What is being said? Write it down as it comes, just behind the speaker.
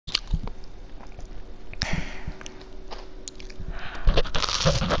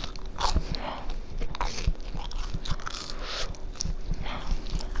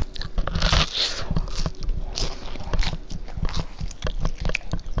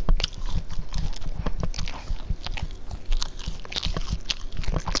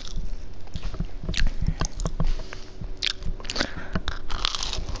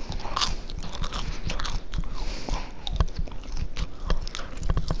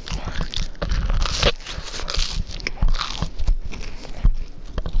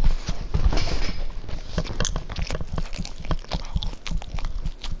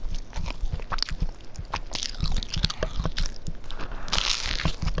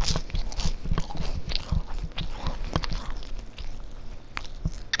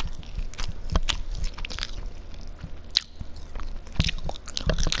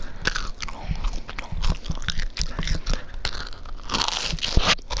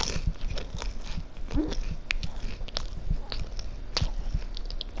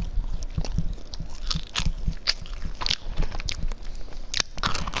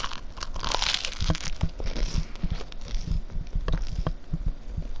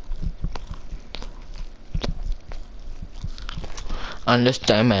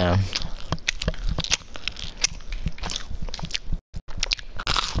Understand, man.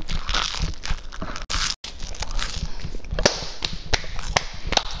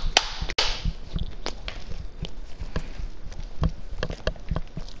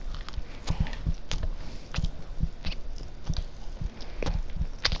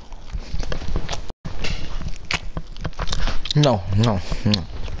 No, no, no.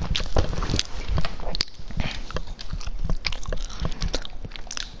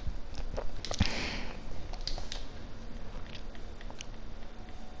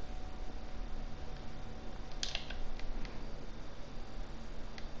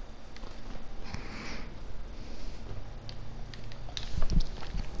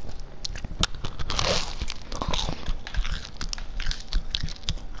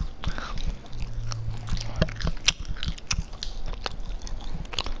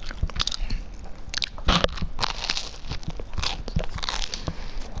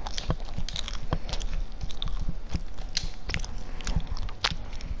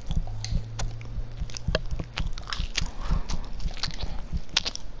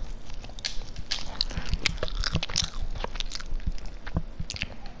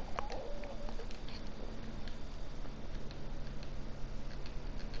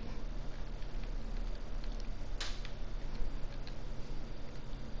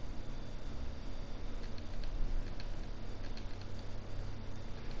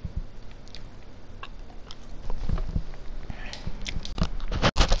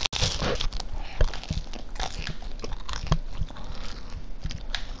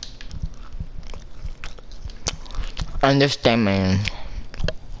 Understand, man.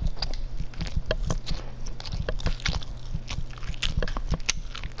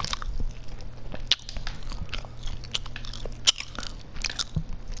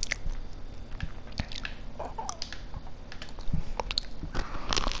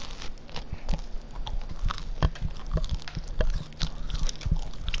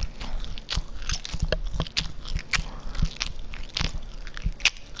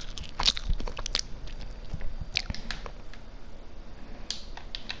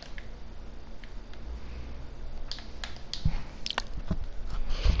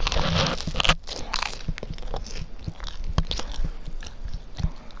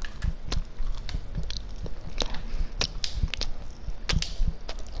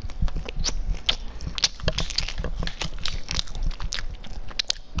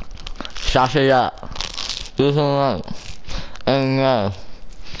 Shut it up. Do something. And yes.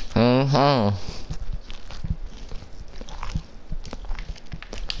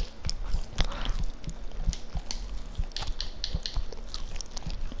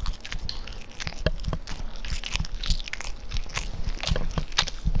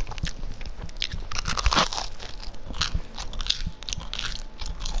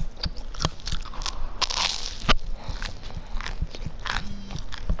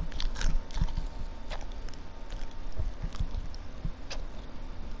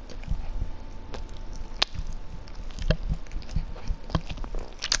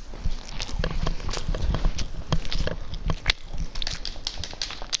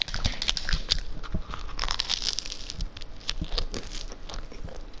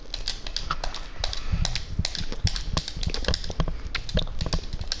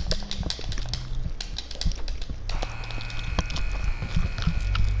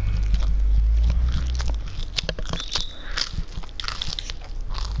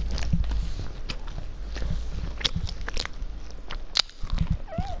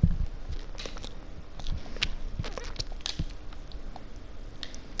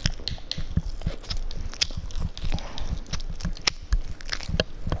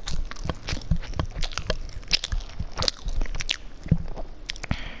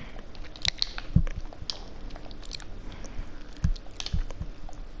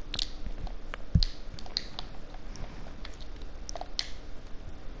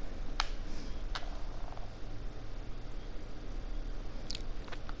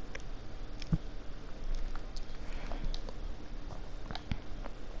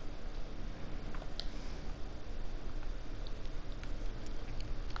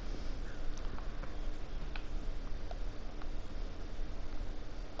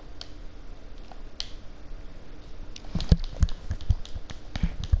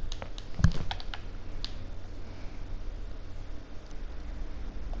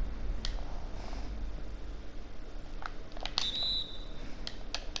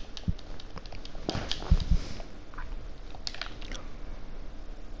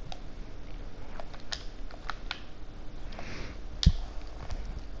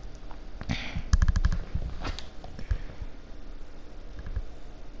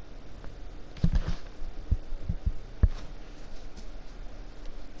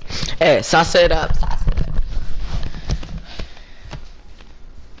 Hey, sauce it up. Sauce it up.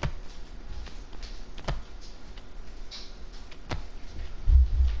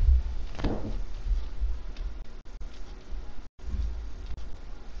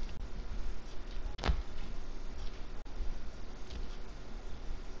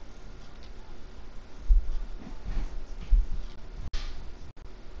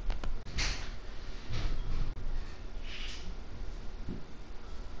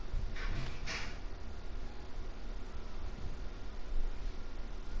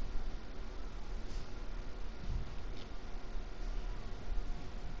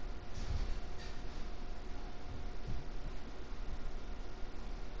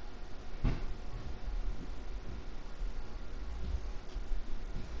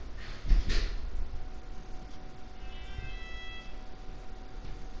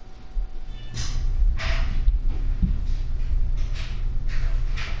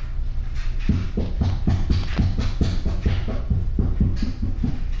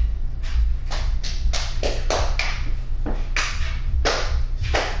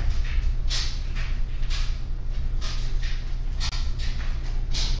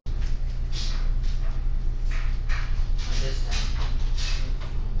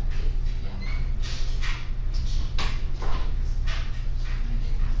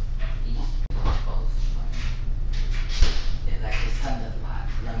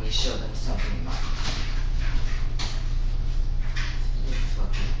 Show them something like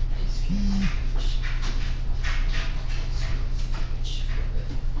fucking ice cream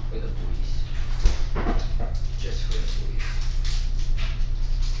for the boys. Just for the boys.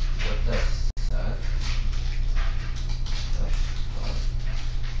 What the fuck?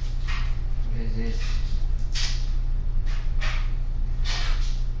 What is this?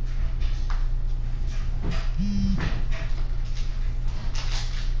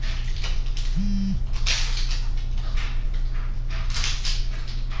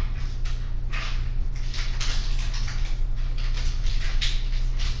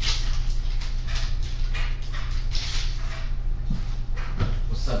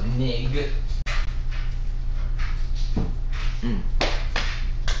 What's up, nig?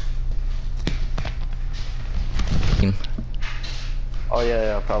 Oh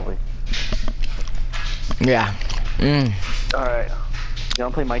yeah, probably. Yeah. Alright. You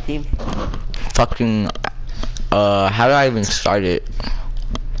wanna play my team? Fucking. How do I even start it?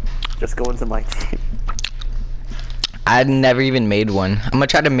 Just go into my team. I'd never even made one. I'm gonna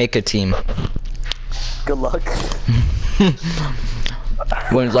try to make a team. Good luck.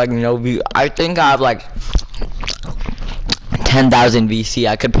 When it's like no view, I think I have like 10,000 VC.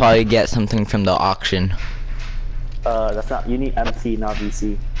 I could probably get something from the auction. That's not. You need MC, not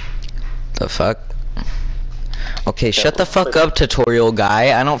VC. The fuck? Okay, shut the fuck up, tutorial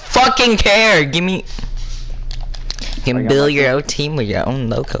guy. I don't fucking care. Give me. You can build your own team with your own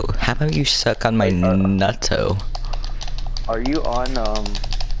logo. How about you suck on my nutto? Are you on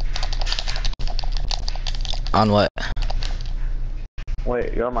On what?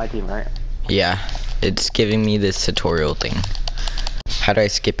 Wait, you're on my team, right? Yeah, it's giving me this tutorial thing. How do I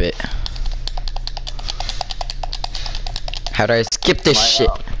skip it? How do I skip this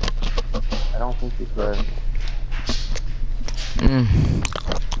shit? I don't think you could.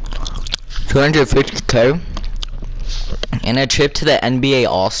 250k and a trip to the NBA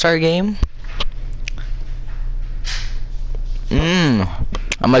All-Star game.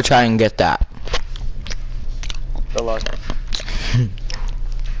 I'm gonna try and get that. Good luck.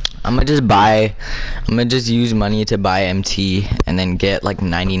 I'm gonna just use money to buy MT and then get like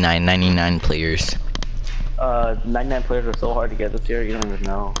 99 players. 99 players are so hard to get this year, you don't even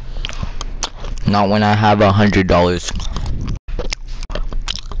know. Not when I have $100.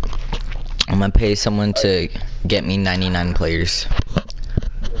 I'm gonna pay someone to get me 99 players.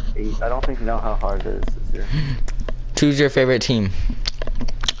 I don't think you know how hard it is this year. Choose your favorite team.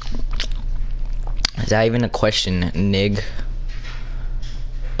 Is that even a question, nig?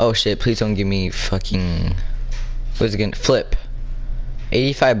 Oh shit, please don't give me fucking... What's it again? Flip.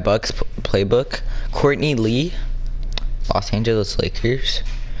 85 bucks playbook. Courtney Lee. Los Angeles Lakers.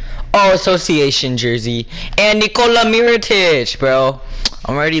 Oh, association jersey. And Nikola Mirotic, bro.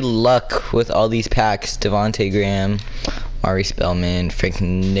 I'm already luck with all these packs. Devontae Graham. Mari Spellman. Frank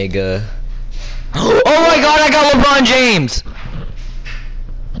Nigga. Oh my god, I got LeBron James!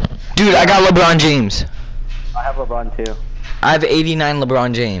 Dude, I got LeBron James. I have LeBron too. I have 89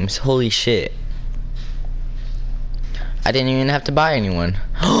 LeBron James. Holy shit. I didn't even have to buy anyone.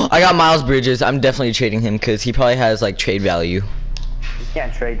 I got Miles Bridges. I'm definitely trading him because he probably has like trade value. You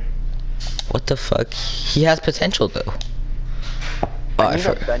can't trade. What the fuck? He has potential though. Oh, I need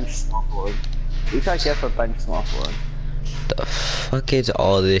a bench small forward. We gotta get for bench small forward. The fuck is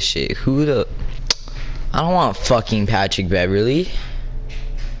all this shit? Who the? I don't want fucking Patrick Beverly.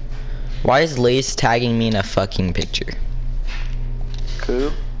 Why is Lace tagging me in a fucking picture?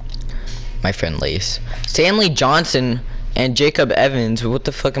 Who? My friend Lace. Stanley Johnson and Jacob Evans. What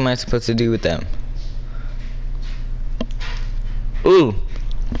the fuck am I supposed to do with them? Ooh.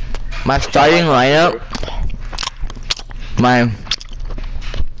 My starting lineup. My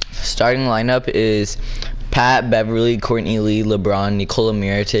starting lineup is Pat Beverly, Courtney Lee, LeBron, Nikola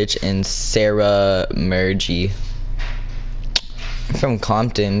Mirotic, and Sarah Mergy. I'm from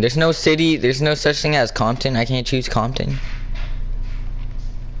Compton. There's no city. There's no such thing as Compton. I can't choose Compton.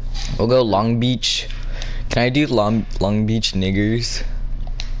 We'll go Long Beach. Can I do Long Beach niggers?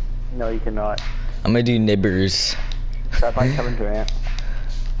 No, you cannot. I'm gonna do nibbers. Start by Kevin Durant.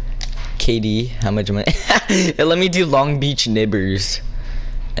 KD, how much money? Let me do Long Beach nibbers.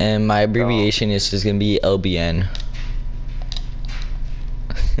 And my abbreviation is just gonna be LBN.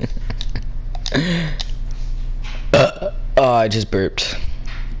 Oh, I just burped.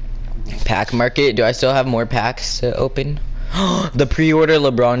 Pack market. Do I still have more packs to open? The pre-order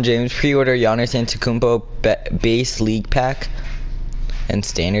LeBron James, pre-order Giannis Antetokounmpo base league pack, and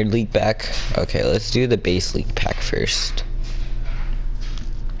standard league pack. Okay, let's do the base league pack first.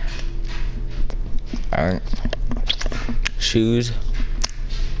 Alright. Shoes.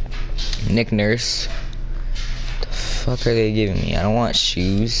 Nick Nurse. The fuck are they giving me? I don't want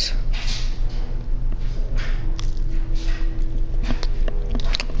shoes.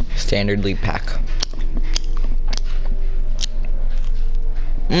 Standard league pack.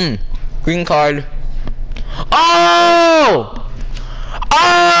 Green card. Oh!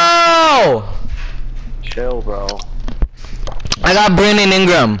 Oh! Chill, bro. I got Brandon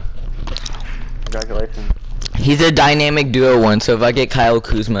Ingram. Congratulations. He's a dynamic duo one, so if I get Kyle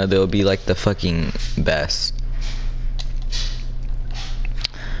Kuzma, they'll be like the fucking best.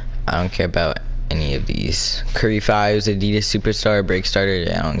 I don't care about any of these. Curry 5s, Adidas Superstar, Break Starter,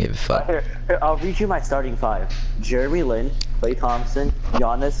 I don't give a fuck. Here, I'll read you my starting five. Jeremy Lin, Klay Thompson,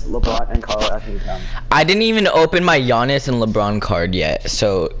 Giannis, LeBron, and Karl Anthony Towns. I didn't even open my Giannis and LeBron card yet,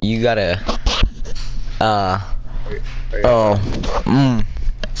 so you gotta,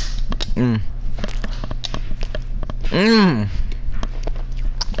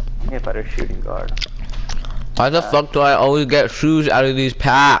 Get a better shooting guard. Why the fuck do I always get shoes out of these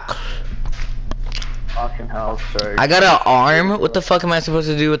packs? Auction house, Surge. I got an arm? What the fuck am I supposed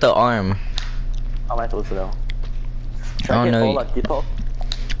to do with the arm? How am I supposed to know? I don't know.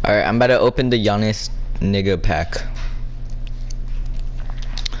 Alright, I'm about to open the Giannis nigga pack.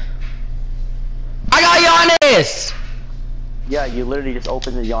 I got Giannis! Yeah, you literally just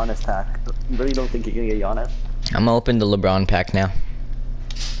opened the Giannis pack. You really don't think you're gonna get Giannis? I'm gonna open the LeBron pack now.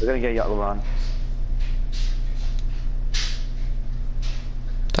 We're gonna get LeBron.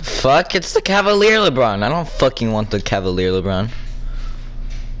 The fuck? It's the Cavalier LeBron. I don't fucking want the Cavalier LeBron.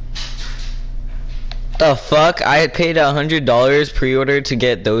 The fuck? I had paid $100 pre-order to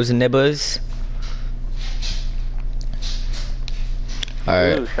get those nibbas.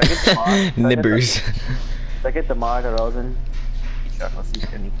 Alright. Nibbers. Should I get DeMar DeRozan?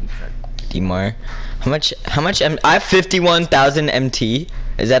 DeMar. How much I have 51,000 MT.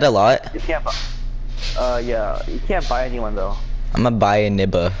 Is that a lot? You can't buy. Yeah, you can't buy anyone though. I'm gonna buy a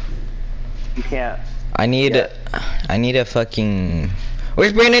nibba. You can't. I need a fucking.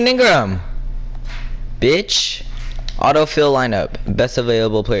 Where's Brandon Ingram? Bitch. Autofill lineup. Best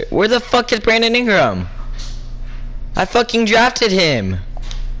available player. Where the fuck is Brandon Ingram? I fucking drafted him.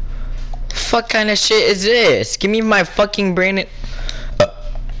 Fuck kind of shit is this? Give me my fucking Brandon.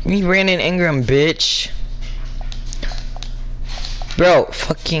 Give me Brandon Ingram, bitch. Bro,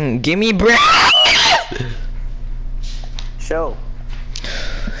 fucking give me Brandon. Show.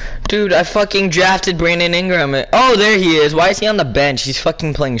 Dude, I fucking drafted Brandon Ingram. Oh, there he is. Why is he on the bench? He's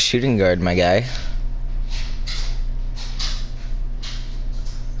fucking playing shooting guard, my guy.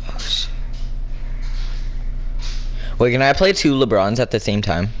 Oh, shit. Wait, can I play two LeBrons at the same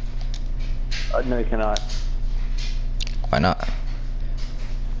time? No, you cannot. Why not?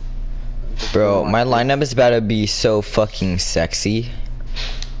 Bro, my lineup is about to be so fucking sexy.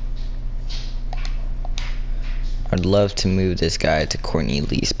 I'd love to move this guy to Courtney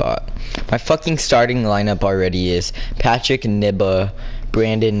Lee spot. My fucking starting lineup already is Patrick Nibba,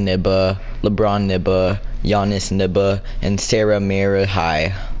 Brandon Nibba, LeBron Nibba, Giannis Nibba, and Sarah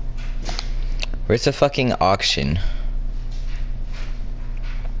Merihai. Where's the fucking auction?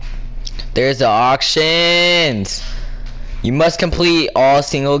 There's the auctions! You must complete all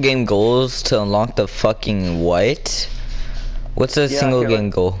single game goals to unlock the fucking what? What's a single game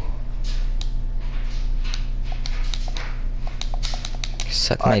goal?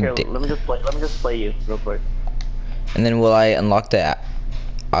 Suck my dick. Let me just play you real quick. And then will I unlock the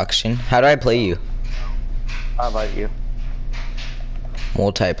auction? How do I play you? I'll invite you.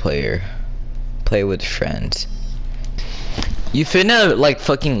 Multiplayer. Play with friends. You finna like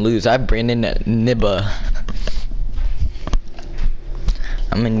fucking lose. I have Brandon Nibba.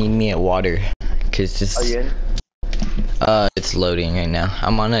 I'm gonna need me a water. Cause this Are you in? it's loading right now.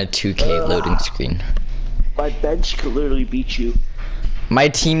 I'm on a 2K loading screen. My bench could literally beat you. My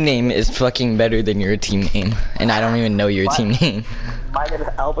team name is fucking better than your team name. And I don't even know your team name. My name is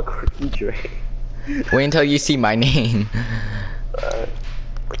Albuquerque Drake. Wait until you see my name.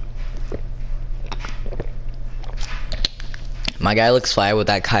 My guy looks fly with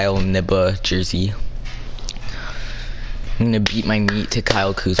that Kyle Nibba jersey. I'm gonna beat my meat to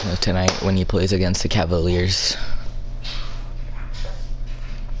Kyle Kuzma tonight when he plays against the Cavaliers.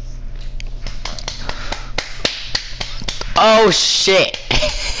 Oh shit!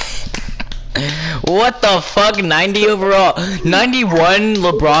 What the fuck? 90 overall, 91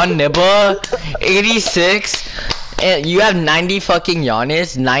 LeBron Nibba, 86. And you have 90 fucking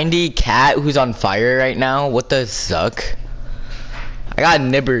Giannis, 90 Cat who's on fire right now. What the suck? I got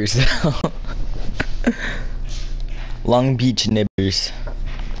nibbers. Long Beach nibbers.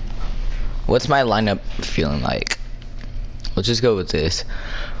 What's my lineup feeling like? Let's just go with this.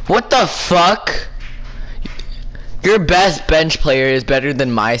 What the fuck? Your best bench player is better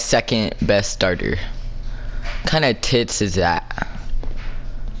than my second best starter. What kind of tits is that?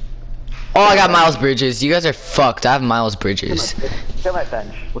 Oh, I got Miles Bridges. You guys are fucked. I have Miles Bridges. Look at my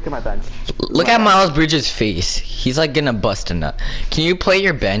bench. Look at my bench. Look at Miles Bridges' face. He's like gonna bust a nut. Can you play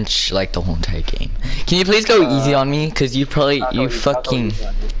your bench like the whole entire game? Can you please go easy on me? Cause you probably fucking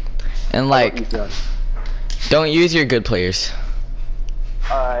and like don't use your good players.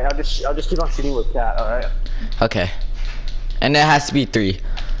 Alright, I'll just keep on shooting with Cat. Alright. Okay. And it has to be 3.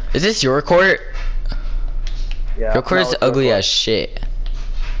 Is this your court? Yeah. Your court is ugly as shit.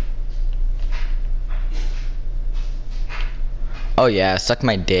 Oh yeah, suck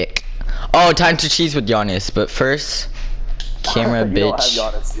my dick. Oh, time to cheese with Giannis, but first, camera You bitch.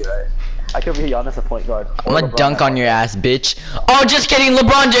 don't have Giannis, right? I could be Giannis a point guard. I'm gonna dunk on your ass, bitch. Oh, just kidding,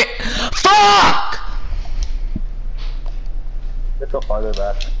 LeBron James. Fuck! Let's go farther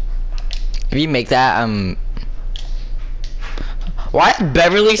back. If you make that, why is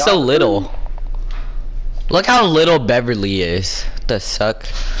Beverly so little? Look how little Beverly is. What the suck?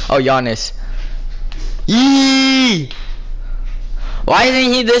 Oh, Giannis. Yee! Why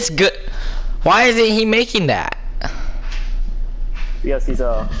isn't he this good? Why isn't he making that? Because he's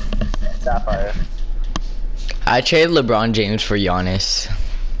a sapphire. I traded LeBron James for Giannis.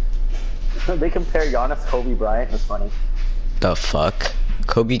 They compare Giannis to Kobe Bryant. That's funny. The fuck?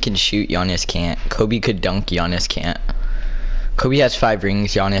 Kobe can shoot, Giannis can't. Kobe could dunk, Giannis can't. Kobe has 5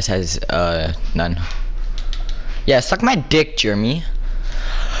 rings, Giannis has none. Yeah, suck my dick, Jeremy.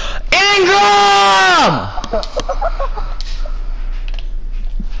 Ingram!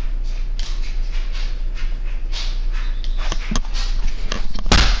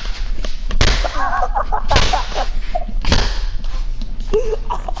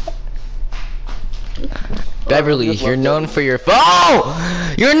 Beverly, you're known for your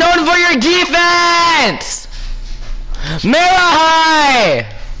you're known for your defense! Marahai!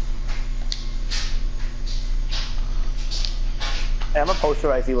 Hey, I'm gonna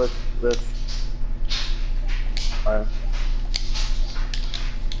posterize you with this. Alright.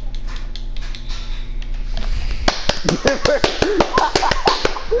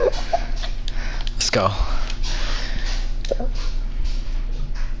 Let's go.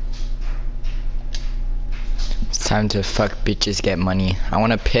 It's time to fuck bitches, get money. I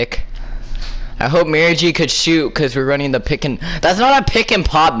wanna pick. I hope Mary G could shoot cause we're running the pick and that's not a pick and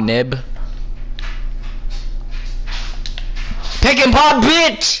pop, nib. Pick and pop,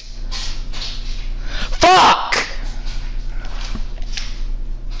 bitch! Fuck!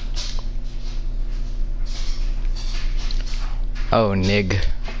 Oh, nig.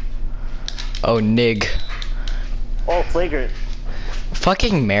 Oh, nig. Oh, flagrant.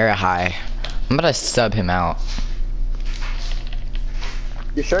 Fucking Marahai. I'm gonna sub him out.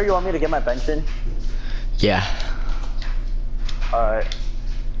 You sure you want me to get my bench in? Yeah. Alright.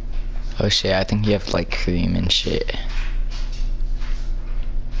 Oh shit, I think you have like cream and shit.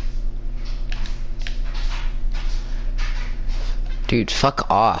 Dude, fuck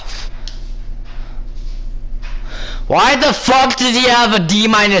off. Why the fuck does he have a D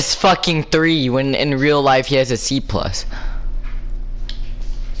minus fucking 3 when in real life he has a C plus?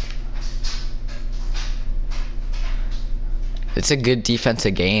 It's a good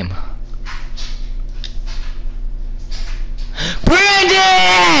defensive game.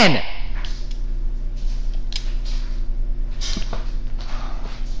 Brandon!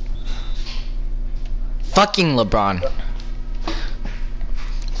 Fucking LeBron.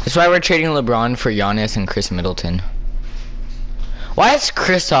 That's why we're trading LeBron for Giannis and Chris Middleton. Why is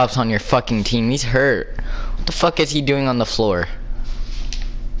Kristaps on your fucking team? He's hurt. What the fuck is he doing on the floor?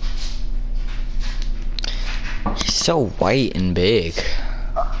 He's so white and big.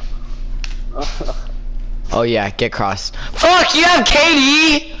 Oh yeah, get crossed. Fuck, you have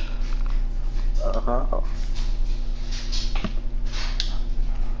KD!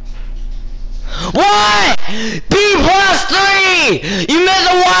 What? B plus 3! You missed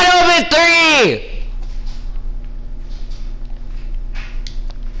a wide open 3!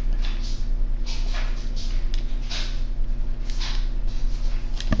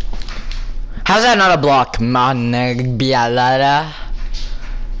 How's that not a block? Manegbialada.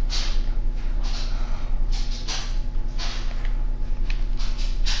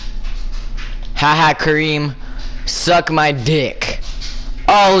 Haha, Kareem. Suck my dick.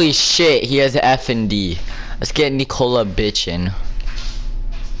 Holy shit, he has F and D. Let's get Nikola bitchin'.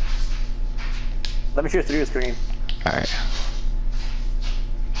 Let me shoot through your screen. Alright.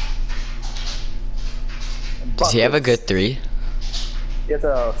 Does he have a good 3? He has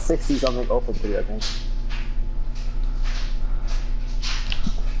a 60 something open 3, I think.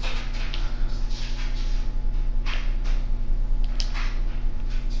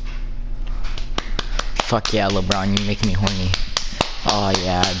 Fuck yeah, LeBron, you make me horny. Oh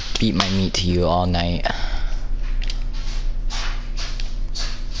yeah, I beat my meat to you all night.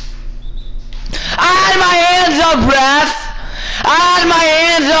 I had my hands up, ref! I had my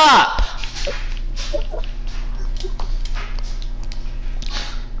hands up!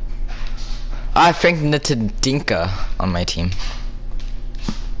 I have Frank Ntadinka on my team.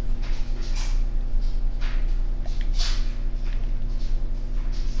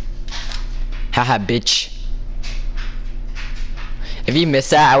 Haha, bitch. If you missed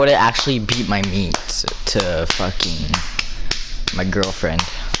that, I would have actually beat my meat to fucking my girlfriend.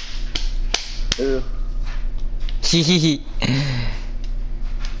 Ew. Hee hee hee.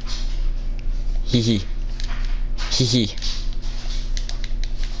 Hee hee. Hee hee.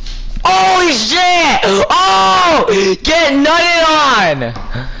 Holy shit! Oh! Get nutted on!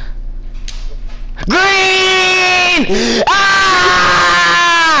 Green! Ah!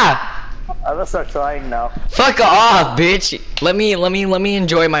 I'm gonna start trying now. Fuck off, bitch. Let me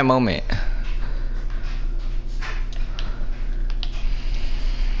enjoy my moment.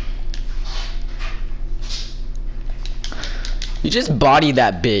 You just bodied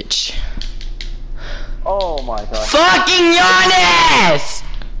that bitch. Oh my god. Fucking Giannis!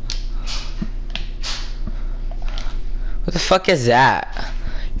 What the fuck is that?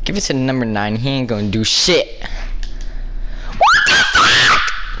 Give it to number 9. He ain't gonna do shit. What the fuck?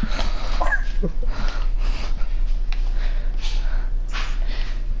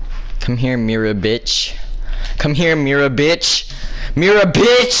 Come here, Mira bitch. Come here, Mira bitch. Mira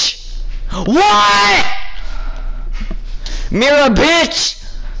bitch. What? Mira bitch.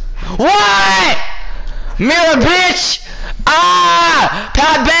 What? Mira bitch. Ah!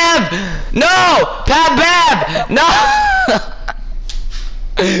 Pat Bev. No! Pat Bev. No!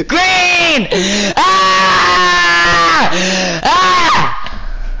 Green! Ah! Ah!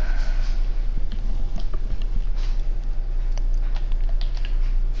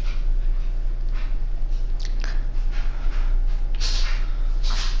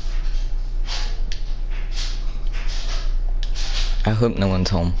 I hope no one's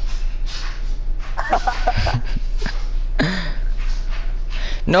home.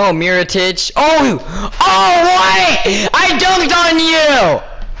 No, Mirotic. Oh! Oh, what? I dunked on you!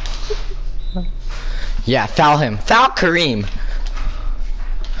 Yeah, foul him. Foul Kareem.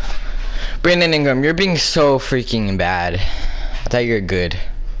 Brandon Ingram, you're being so freaking bad. I thought you were good.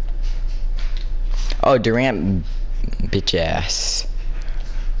 Oh, Durant, bitch ass.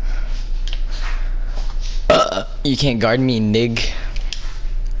 You can't guard me, nig.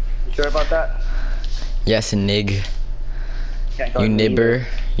 You sure about that? Yes, nig. Can't You guard me nibber. either.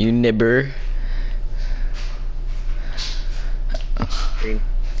 You nibber. Green.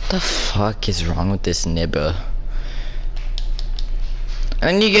 What the fuck is wrong with this nibba? And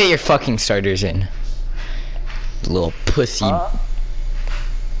then you get your fucking starters in. Little pussy.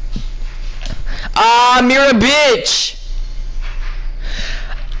 Ah, Mira bitch!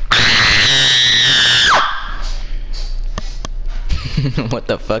 What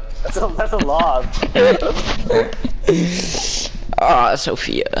the fuck? That's a loss. Ah,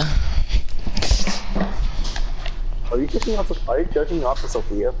 Sophia. Are you judging off of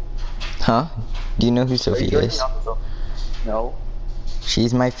Sophia? Huh? Do you know who Are you Sophia judging is? off of Sophia? No.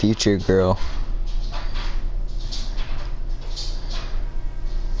 She's my future girl.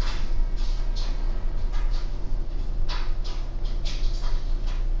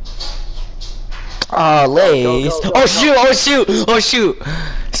 Oh, Lace. go, Oh shoot, oh shoot, oh shoot.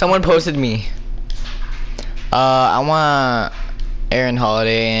 Someone posted me. I want Aaron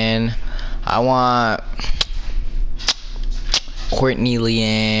Holiday and I want Courtney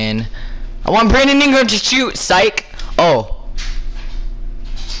Leanne. I want Brandon Ingram to shoot, psych. Oh.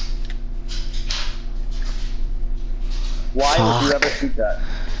 Why would you Fuck. ever shoot that?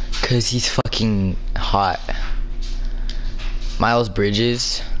 Cause he's fucking hot. Miles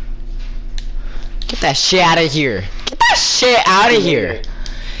Bridges. Get that shit out of here. Get that shit out of here.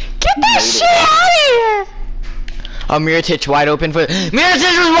 Get that shit out of here. Oh, Mirotic wide open for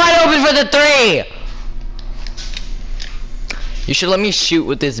Mirotic was wide open for the 3. You should let me shoot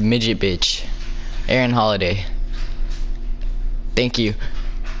with this midget bitch. Aaron Holiday. Thank you.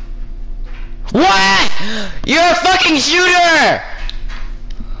 What? You're a fucking shooter!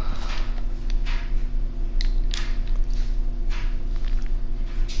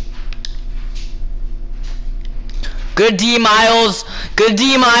 Good D, Miles. Good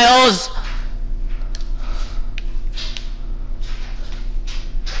D, Miles.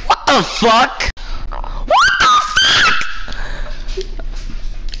 What the fuck? What the fuck?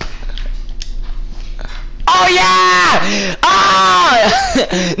 Oh yeah! Ah!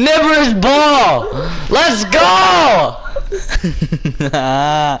 Nibber's ball. Let's go.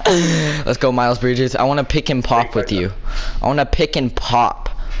 Let's go, Miles Bridges. I want to pick and pop with you. I want to pick and pop.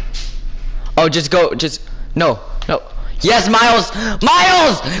 Oh, just go. Just no. No. Yes, Miles!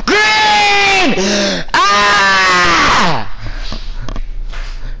 Miles! Green! Ah!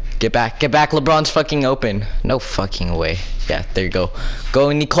 Get back, LeBron's fucking open. No fucking way. Yeah, there you go.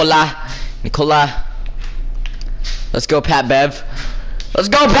 Go, Nicola. Nicola. Let's go, Pat Bev. Let's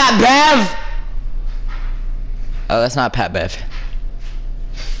go, Pat Bev! Oh, that's not Pat Bev.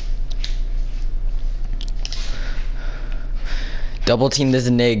 Double team this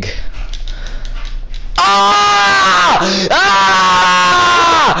nig. Ah!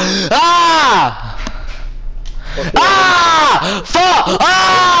 Ah! Ah! Ah! Fuck!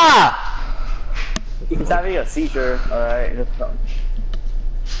 Ah! He's having a seizure. Alright, just come.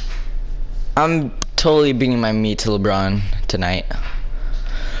 I'm totally beating my meat to LeBron tonight.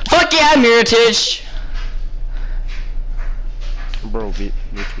 Fuck yeah, Mirotic! Bro, me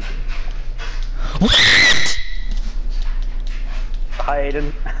too. What? Hi,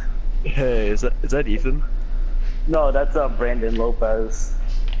 Aiden. Hey, is that Ethan? No, that's Brandon Lopez.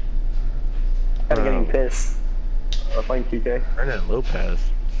 Kinda getting pissed. Playing 2K. Brandon Lopez.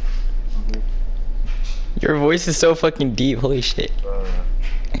 Your voice is so fucking deep, holy shit.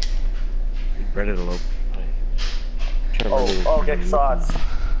 Brandon Lopez. Oh, get sauce.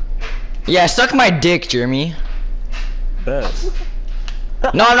 Yeah, suck my dick, Jeremy. Bet.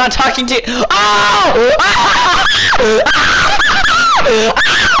 No, I'm not talking to you. Oh!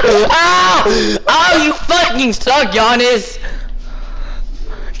 Ow! Oh, you fucking suck, Giannis!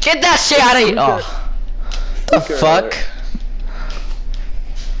 Get that shit out of here! Oh. The fuck?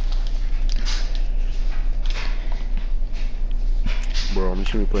 Bro, I'm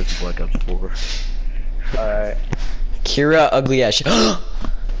just gonna play some Black Ops 4. Alright. Kira, ugly ass shit.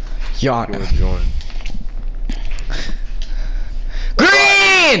 Yawn. You wanna join?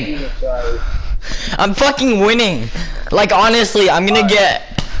 Green! I'm fucking winning. Like, honestly, I'm gonna get...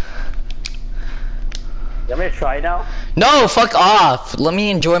 You want me to try now? No, fuck off. Let me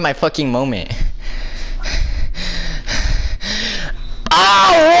enjoy my fucking moment.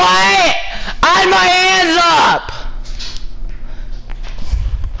 Oh, what? I had my hands up!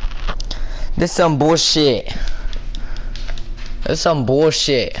 This some bullshit. This some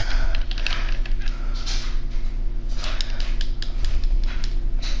bullshit.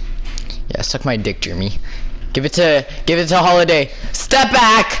 Yeah, suck my dick, Jeremy. Give it to Holiday. Step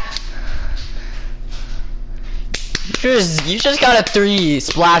back! You just got a 3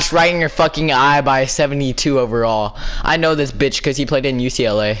 splashed right in your fucking eye by 72 overall. I know this bitch because he played in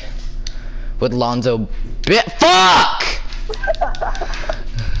UCLA with Lonzo. Fuck!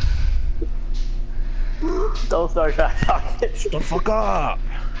 Don't start talking. Shut the fuck up!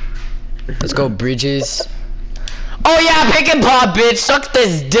 Let's go, Bridges. Oh yeah, pick and pop, bitch. Suck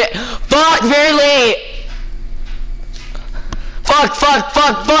this dick. Fuck, very late. Fuck.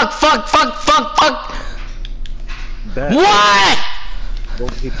 Bet. What?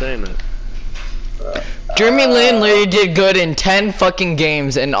 Don't keep saying that. Jeremy Lin literally did good in 10 fucking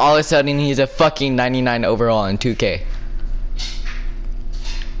games, and all of a sudden he's a fucking 99 overall in 2K.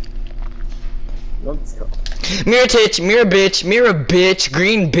 Let's go. Mirror titch, mirror bitch,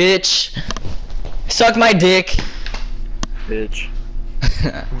 green bitch. Suck my dick. Bitch.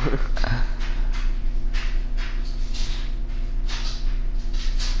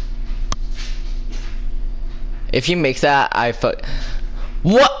 If he makes that, I fuck.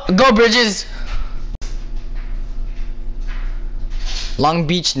 What? Go Bridges. Long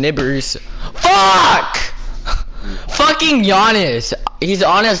Beach Nibbers. Fuck! Fucking Giannis. He's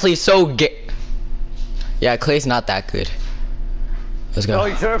honestly so gay. Yeah, Clay's not that good. Let's go. Oh,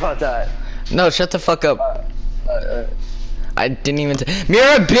 you sure about that? No, shut the fuck up. I didn't even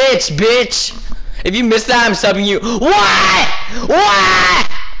Mirror bitch, bitch! If you missed that, I'm subbing you. What? What?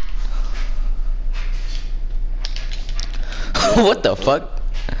 What the fuck?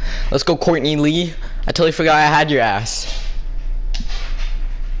 Let's go, Courtney Lee. I totally forgot I had your ass.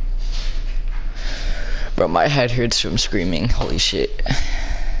 Bro, my head hurts from screaming. Holy shit.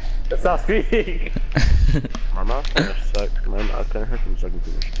 That's not speaking. My mouth kinda suck. My mouth kinda hurt from sucking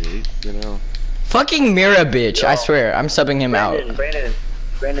too much dick, you know? Fucking Mira bitch, I swear. I'm subbing him out.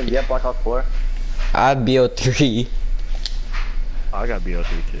 Brandon, do you have Black Ops 4? I have BO3. I got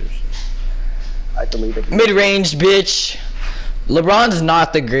BO3 too, so. I deleted it. Mid-range bitch. LeBron's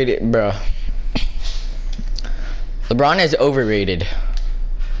not the greatest, bro. LeBron is overrated.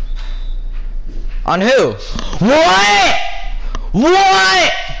 On who? What?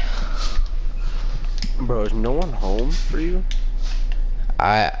 What? Bro, is no one home for you?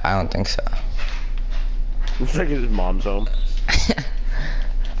 I don't think so. It's like his mom's home.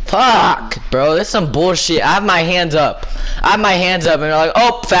 Fuck, bro, this is some bullshit. I have my hands up. And they're like,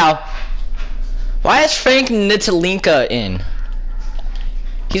 oh, foul. Why is Frank Nitilinka in?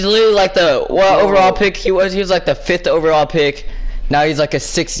 He's literally like the what overall pick he was? He was like the 5th overall pick. Now he's like a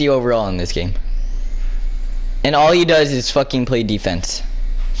 60 overall in this game. And all he does is fucking play defense.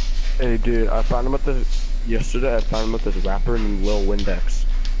 Hey, dude, I found him at the yesterday. I found him at this rapper named Lil Windex.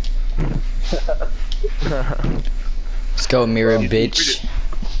 Let's go, Mira bitch.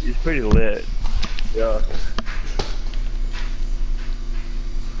 He's pretty lit. Yeah.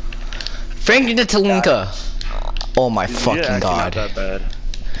 Frank Nitilinka. Oh my Yeah, fucking actually god. Not that bad.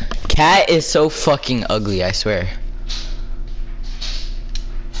 Cat is so fucking ugly, I swear.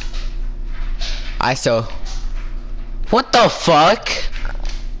 ISO. What the fuck?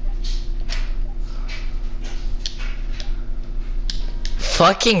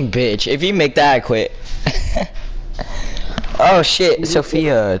 Fucking bitch. If you make that, I quit. Oh shit,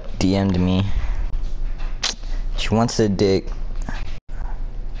 Sophia DM'd me. She wants a dick.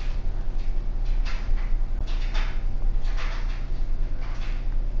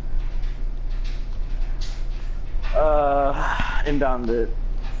 Inbound it.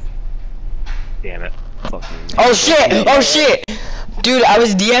 Damn it. Fucking. Oh shit! Oh shit! Dude, I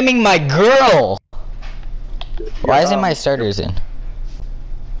was DMing my girl! Why isn't my starters in?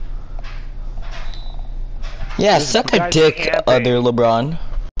 Yeah, suck a dick, other LeBron.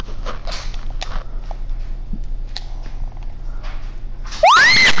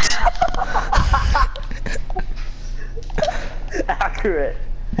 Accurate.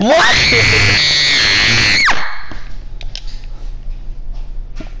 What?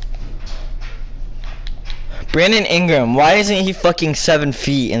 Brandon Ingram, why isn't he fucking 7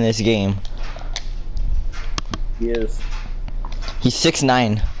 feet in this game? He is. He's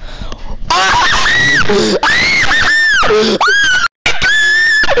 6'9".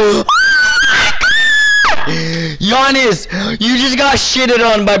 Giannis, you just got shitted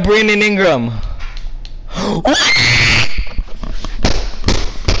on by Brandon Ingram.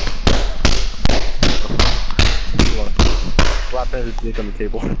 Slap his dick on the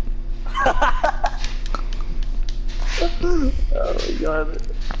table. Oh my god.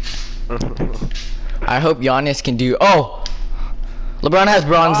 I hope Giannis can do. Oh, LeBron has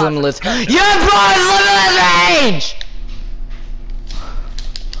bronze limitless. You have bronze limitless range.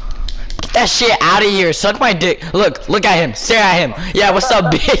 Get that shit out of here. Suck my dick. Look at him. Stare at him. Yeah, what's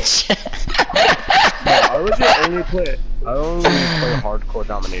up, bitch? I only play hardcore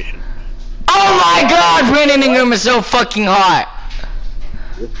domination. Oh my god, Brandon Ingram is so fucking hot.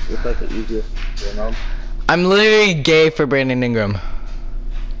 It's like the easiest, you know? I'm literally gay for Brandon Ingram.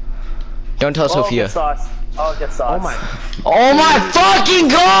 Don't tell Sophia. Get sauce. Oh, get sauce. Oh my. Oh my fucking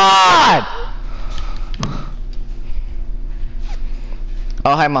god!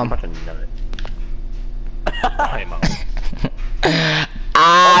 Oh, hi, I'm mom. about to nut it. Hi, mom.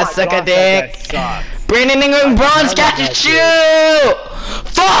 Ah, Oh my suck a gosh, that dick. guy sucks. Brandon Ingram, bronze catch and shoot!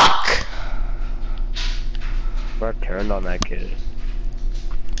 Fuck! stand on that kid.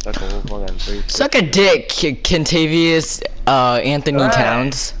 Suck a whole fucking 3. Suck a dick, Kentavious, Anthony Alright.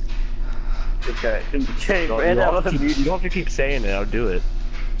 Towns. Okay. Okay, You Brandon, I don't, wasn't have to, muted. you don't have to keep saying it. I'll do it.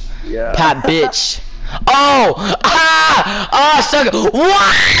 Yeah. Pat bitch. Oh! Ah! Ah! Suck.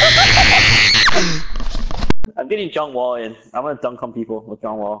 What? I'm getting John Wall in. I'm gonna dunk on people with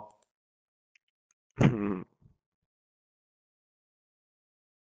John Wall.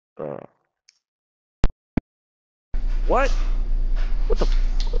 What? What the?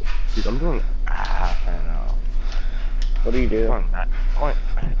 Dude, I'm doing. I don't know. What do you do? I'm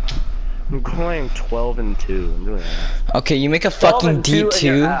going 12 and 2. I'm doing that. Okay, you make a 12 fucking and 2 deep in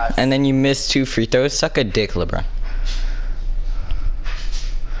your 2, ass. and then you miss 2 free throws. Suck a dick, LeBron.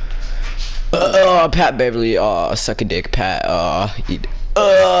 Pat Beverly. Suck a dick, Pat.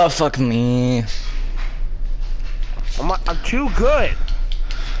 Fuck me. I'm too good.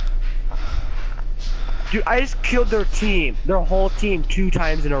 Dude, I just killed their team. Their whole team 2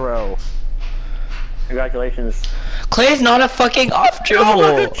 times in a row. Congratulations. Clay's not a fucking off Oh,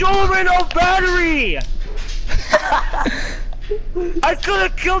 dribble. the Joel ran out battery! I could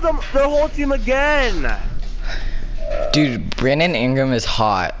have killed them, their whole team again. Dude, Brandon Ingram is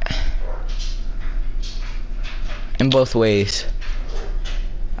hot. In both ways.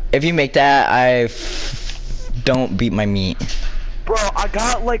 If you make that, don't beat my meat. Bro, I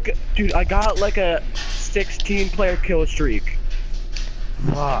got like a 16 player kill streak.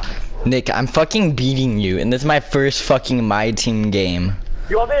 Fuck. Nick, I'm fucking beating you, and this is my first fucking my team game.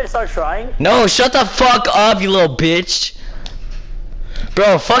 You want me to start trying? No, shut the fuck up, you little bitch.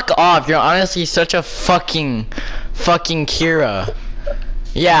 Bro, fuck off. You're honestly such a fucking Kira.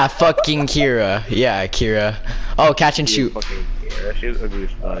 Yeah, fucking Kira. Yeah, Kira. Oh, catch and shoot. Fucking yeah, she's ugly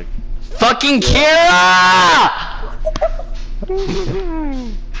as fuck. Fucking Kira!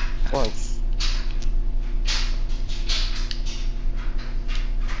 Once.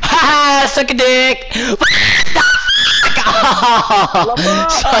 Haha, suck a dick!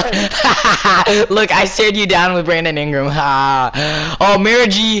 Look, I stared you down with Brandon Ingram. Ha. Oh, Mira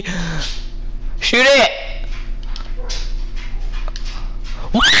G. Shoot it!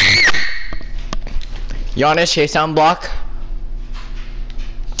 Giannis chase down block.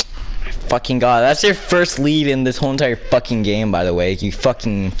 Fucking god, that's your first lead in this whole entire fucking game, by the way. You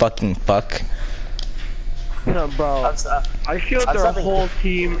fucking fuck. No, bro. I killed I'm their subbing- whole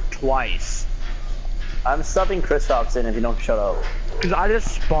team twice. I'm subbing Kristaps in if you don't shut up. Cause I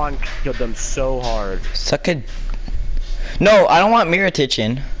just spawn killed them so hard. Suck a. No, I don't want Mirotic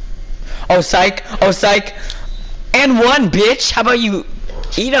in. Oh psych! Oh psych! And one, bitch. How about you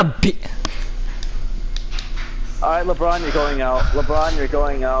eat a bi- Alright, LeBron, you're going out. LeBron, you're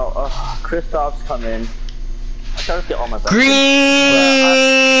going out. Kristaps, come in. I'm trying to get all my best.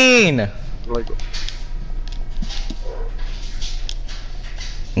 green? Like,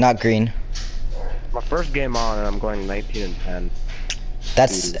 Not green. my first game on and I'm going 19 and 10.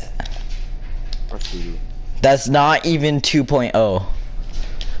 That's Or CD. that's not even 2.0.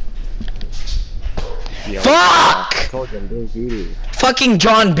 Yeah, Fuck! I told you I'm doing voodoo. Fucking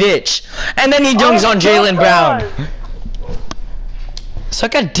John bitch. And then he dunks on Jalen Brown.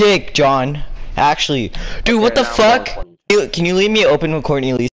 Suck a dick, John. Actually. Dude, what the now I'm going fuck? 20. Can you leave me open with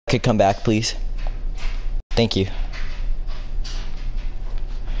Courtney Lee so I could come back, please? Thank you.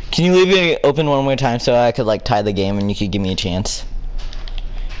 Can you leave me open one more time so I could like tie the game and you could give me a chance?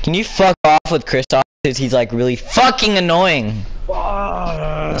 Can you fuck off with Kristaps because he's like really fucking annoying?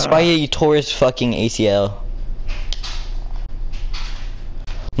 That's why he tore his fucking ACL.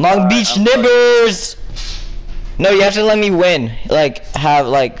 Long Beach Nibbers! No, you have to let me win. Like,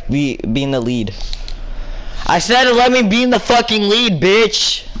 be in the lead. I said let me be in the fucking lead,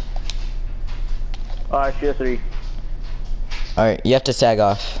 bitch! Alright, shoot a 3. Alright, you have to sag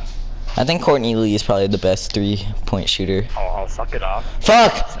off. I think Courtney Lee is probably the best 3-point shooter. Oh, I'll suck it off.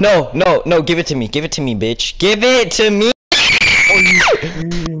 Fuck! No, give it to me. Give it to me, bitch. Give it to me!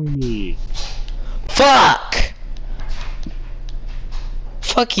 Fuck!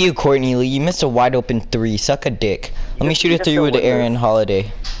 Fuck you, Courtney Lee. You missed a wide open 3. Suck a dick. Let me shoot a 3 with Aaron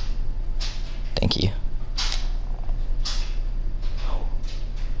Holiday. Thank you.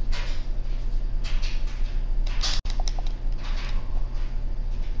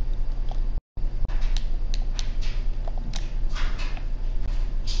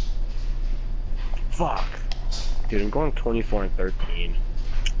 Fuck. Dude, I'm going 24 and 13.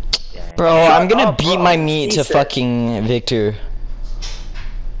 Dang. Bro, I'm gonna up, beat bro. my meat to Jesus. fucking Victor.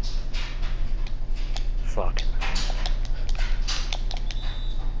 Fuck.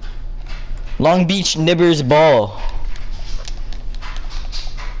 Long Beach Nibbers ball.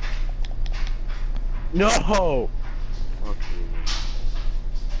 No! Oh my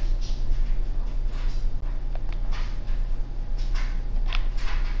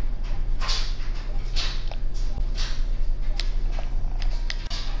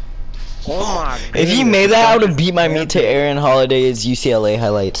god. If you made that, I would have beat my meat to Aaron Holiday's UCLA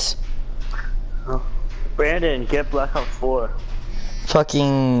highlights. Brandon, get Black Ops 4.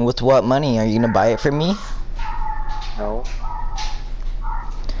 Fucking with what money? Are you gonna buy it for me? No.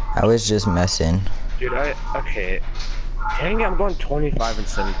 I was just messing. Dude, okay. Dang it, I'm going 25 and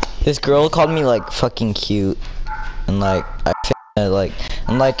 7. This girl called me like fucking cute, and like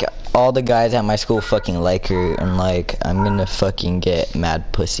and like all the guys at my school fucking like her, and like I'm gonna fucking get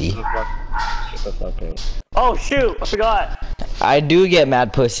mad pussy. Shut the fuck up. Oh shoot, I forgot. I do get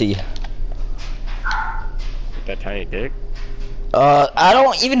mad pussy. With that tiny dick? I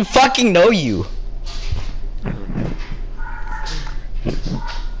don't even fucking know you.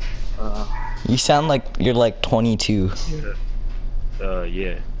 You sound like you're like 22.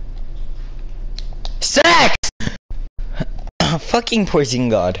 Yeah. Sex! Fucking poison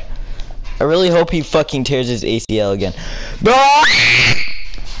god. I really hope he fucking tears his ACL again. Bro!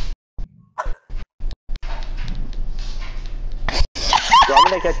 So I'm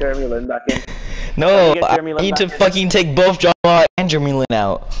gonna get Jeremy Lin back in. No, get I Jeremy Lin need to back in. fucking take both Jamal and Jeremy Lin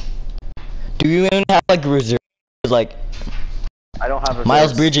out. Do you even have like reserves? Like I don't have a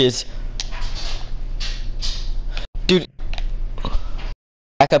Miles Bridges. Dude.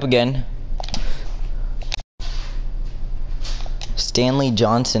 Back up again. Stanley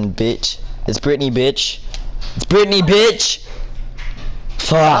Johnson, bitch. It's Brittany, bitch. It's Brittany, bitch.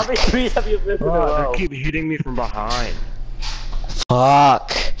 How Fuck. many threes have you missed in a row? They keep hitting me from behind.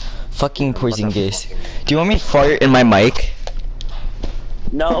 Fuck. Fucking Porzingis. Do you want me to fart in my mic?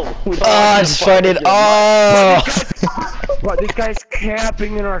 No. we don't Oh, I want just you to fuck farted. with Oh. Bro, this guy's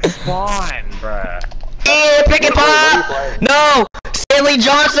camping in our spawn, bruh. Yeah, pick it What are you up. playing? No. Stanley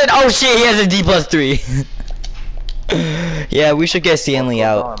Johnson. Oh shit, he has a D+3. Yeah, we should get Stanley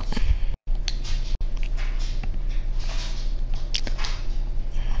out.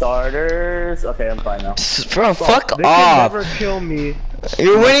 Starters. Okay, I'm fine now. Bro, fuck They off. can never kill me.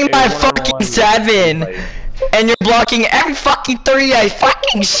 You're winning by One-on-one fucking 7. like- And you're blocking every fucking 3 I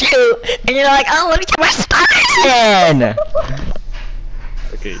fucking shoot. And you're like, oh, let me get my stars in.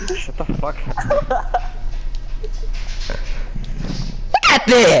 Okay, shut the fuck up. Look at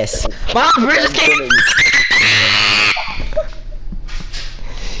this. Miles Bridges came.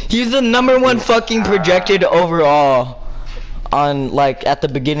 He's the #1 fucking projected overall on like at the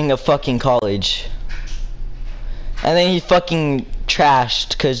beginning of fucking college. And then he fucking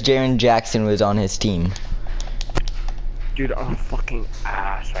trashed cuz Jaren Jackson was on his team. Dude, I'm fucking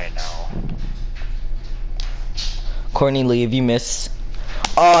ass right now. Courtney Lee, if you miss.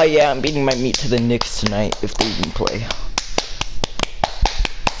 Oh yeah, I'm beating my meat to the Knicks tonight if they even play.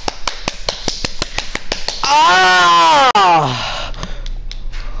 Ah!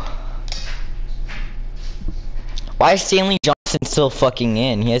 Why is Stanley Johnson still fucking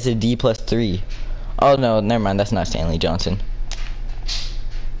in? He has a D+3. Oh no, never mind. That's not Stanley Johnson.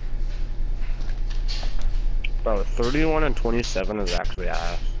 Bro, 31 and 27 is actually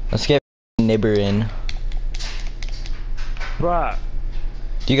ass. Let's get Nibber in. Bruh.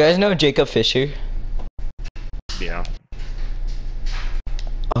 Do you guys know Jacob Fisher? Yeah.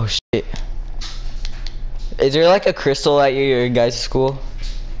 Oh shit. Is there like a crystal at your guys' school?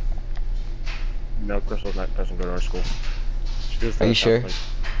 No, Crystal doesn't go to our school. She goes to Are the you sure? South Lake.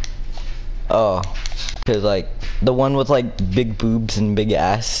 Oh, cause like the one with like big boobs and big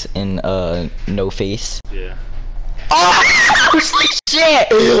ass and no face. Yeah. Oh, holy shit!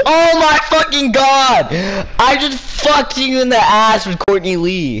 Oh my fucking god! I just fucked you in the ass with Courtney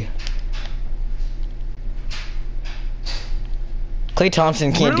Lee. Klay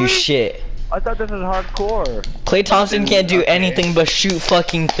Thompson can't do Really? shit. I thought this was hardcore. Klay Thompson can't do Okay. anything but shoot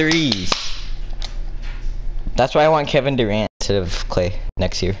fucking threes. That's why I want Kevin Durant instead of Klay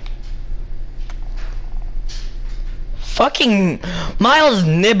next year. Fucking Miles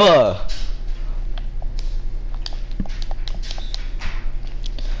Nibba.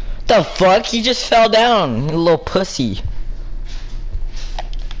 The fuck? He just fell down, you little pussy.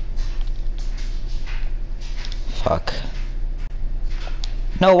 Fuck.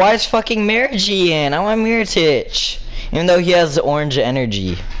 No, why is fucking Merici in? I want Miritich. Even though he has the orange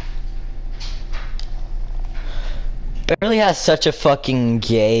energy. Beverly has such a fucking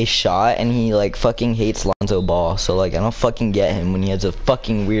gay shot and he like fucking hates Lonzo Ball. So like I don't fucking get him when he has a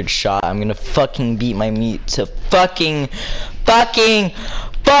fucking weird shot. I'm gonna fucking beat my meat to fucking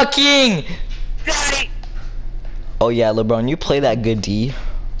Daddy! Oh yeah, LeBron, you play that good D.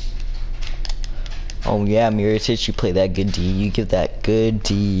 Oh yeah, Mirotic, you play that good D. You give that good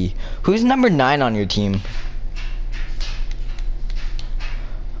D. Who's number 9 on your team?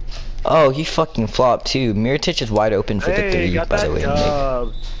 Oh, he fucking flopped too. Mirotic is wide open for the 3, got by that the way.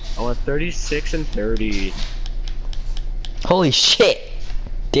 dub. I went 36 and 30. Holy shit!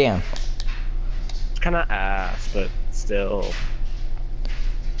 Damn. It's kind of ass, but still.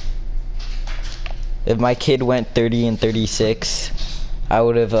 If my kid went 30 and 36, I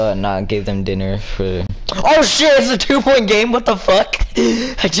would have not gave them dinner for. Oh shit! It's a 2-point game. What the fuck?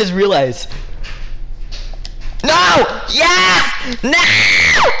 I just realized. No! Yeah! No!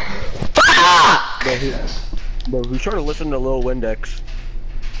 Fuck! Bro, who's trying to listen to Lil Windex?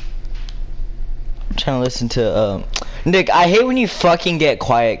 I'm trying to listen to Nick, I hate when you fucking get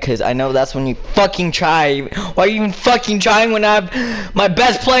quiet, cause I know that's when you fucking try. Why are you even fucking trying when I have my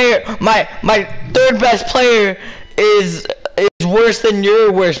best player, my 3rd best player is worse than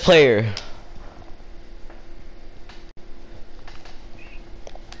your worst player?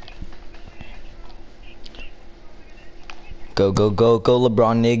 Go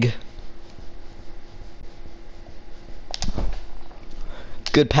LeBron nig.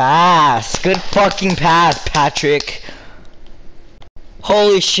 Good pass. Good fucking pass, Patrick.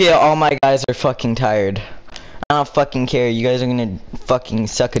 Holy shit, all my guys are fucking tired. I don't fucking care. You guys are gonna fucking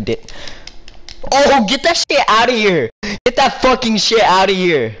suck a dick. Oh, get that shit out of here. Get that fucking shit out of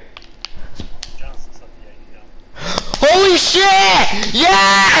here. Holy shit!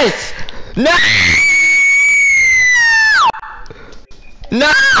 Yes! No! No!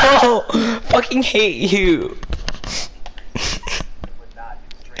 Fucking hate you.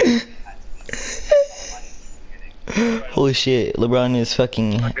 Holy shit, LeBron is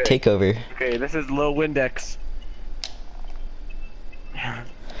fucking takeover. Okay, this is Lil Windex.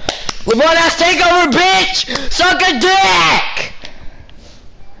 LeBron has takeover, bitch! Suck a dick!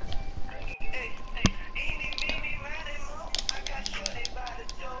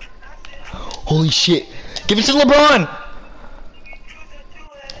 Holy shit. Give it to LeBron!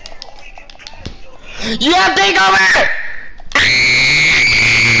 Yeah, takeover!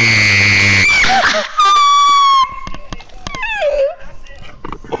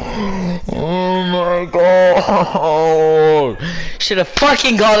 Oh my god. Should have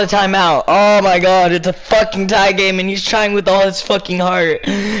fucking called a timeout. Oh my god, it's a fucking tie game and he's trying with all his fucking heart.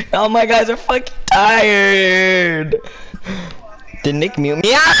 All my guys are fucking tired. Did Nick mute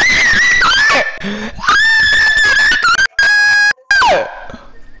me?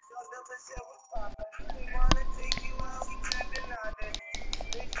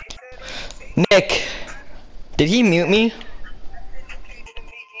 Nick, did he mute me?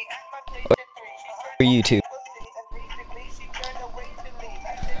 For you too.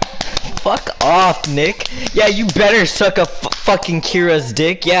 Fuck off, Nick. Yeah, you better suck a fucking Kira's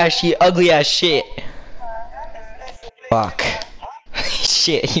dick. Yeah, she ugly as shit. Fuck.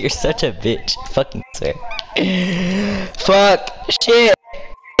 Shit, you're such a bitch. Fucking swear. Fuck. Shit.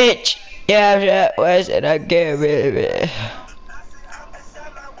 Bitch. Yeah, why should I get rid of it?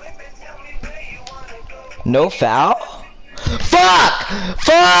 No foul? Fuck!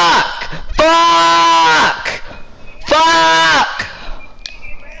 Fuck! Fuck! Fuck!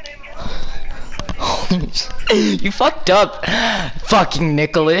 You fucked up, fucking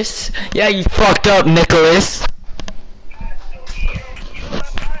Nicholas. Yeah, you fucked up, Nicholas.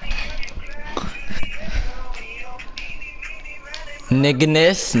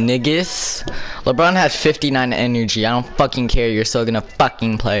 Niggas. LeBron has 59 energy. I don't fucking care. You're still gonna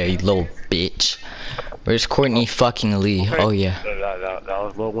fucking play, you little bitch. Where's Courtney fucking Lee? Oh yeah. That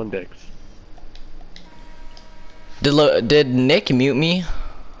was Lil Windex. Did Nick mute me?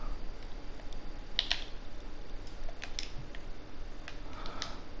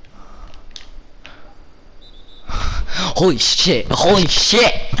 Holy shit! Holy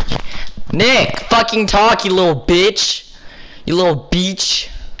shit! Nick, fucking talk, you little bitch! You little beach!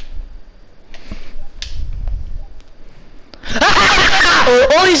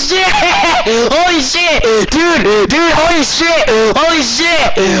 Holy shit! Holy shit! Dude, holy shit! Holy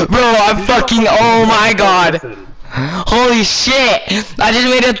shit! Bro, I'm fucking, oh my god! Holy shit! I just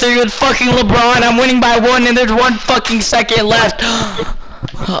made a 3 with fucking LeBron. I'm winning by 1 and there's 1 fucking second left.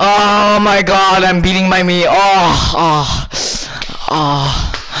 Oh my god, I'm beating my meat.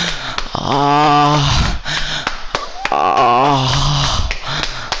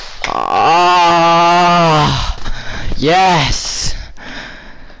 Yes.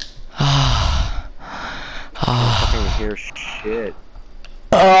 I can't hear shit.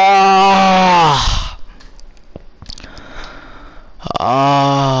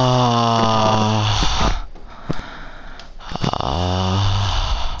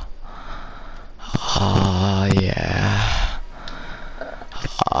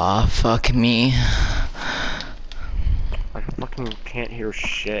 Fuck me. I fucking can't hear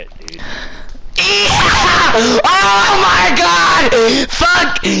shit, dude. Oh my god!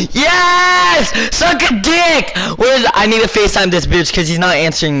 Fuck! Yes! Suck a dick! Where's I need to FaceTime this bitch because he's not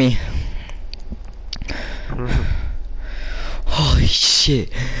answering me. Holy shit.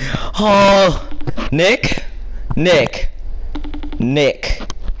 Oh, Nick? Nick.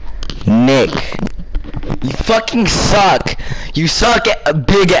 You fucking suck. You suck at a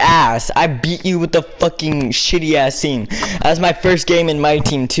big ass. I beat you with the fucking shitty ass team. That was my first game in my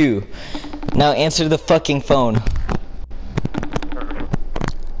team too. Now answer the fucking phone.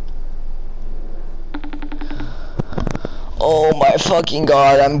 Oh my fucking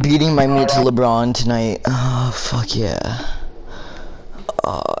god, I'm beating my meat to LeBron tonight. Oh, fuck yeah.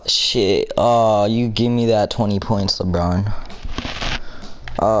 Oh, shit. Oh, you give me that 20 points, LeBron.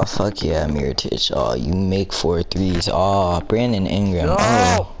 Oh, fuck yeah, Mirotic. Oh, you make 4 threes. Oh, Brandon Ingram. No!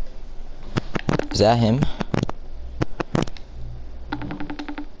 Oh. Is that him?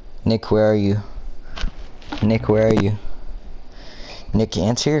 Nick, where are you? Nick, where are you? Nick,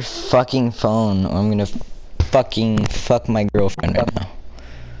 answer your fucking phone or I'm gonna fucking fuck my girlfriend right now.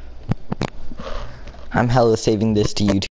 I'm hella saving this to YouTube.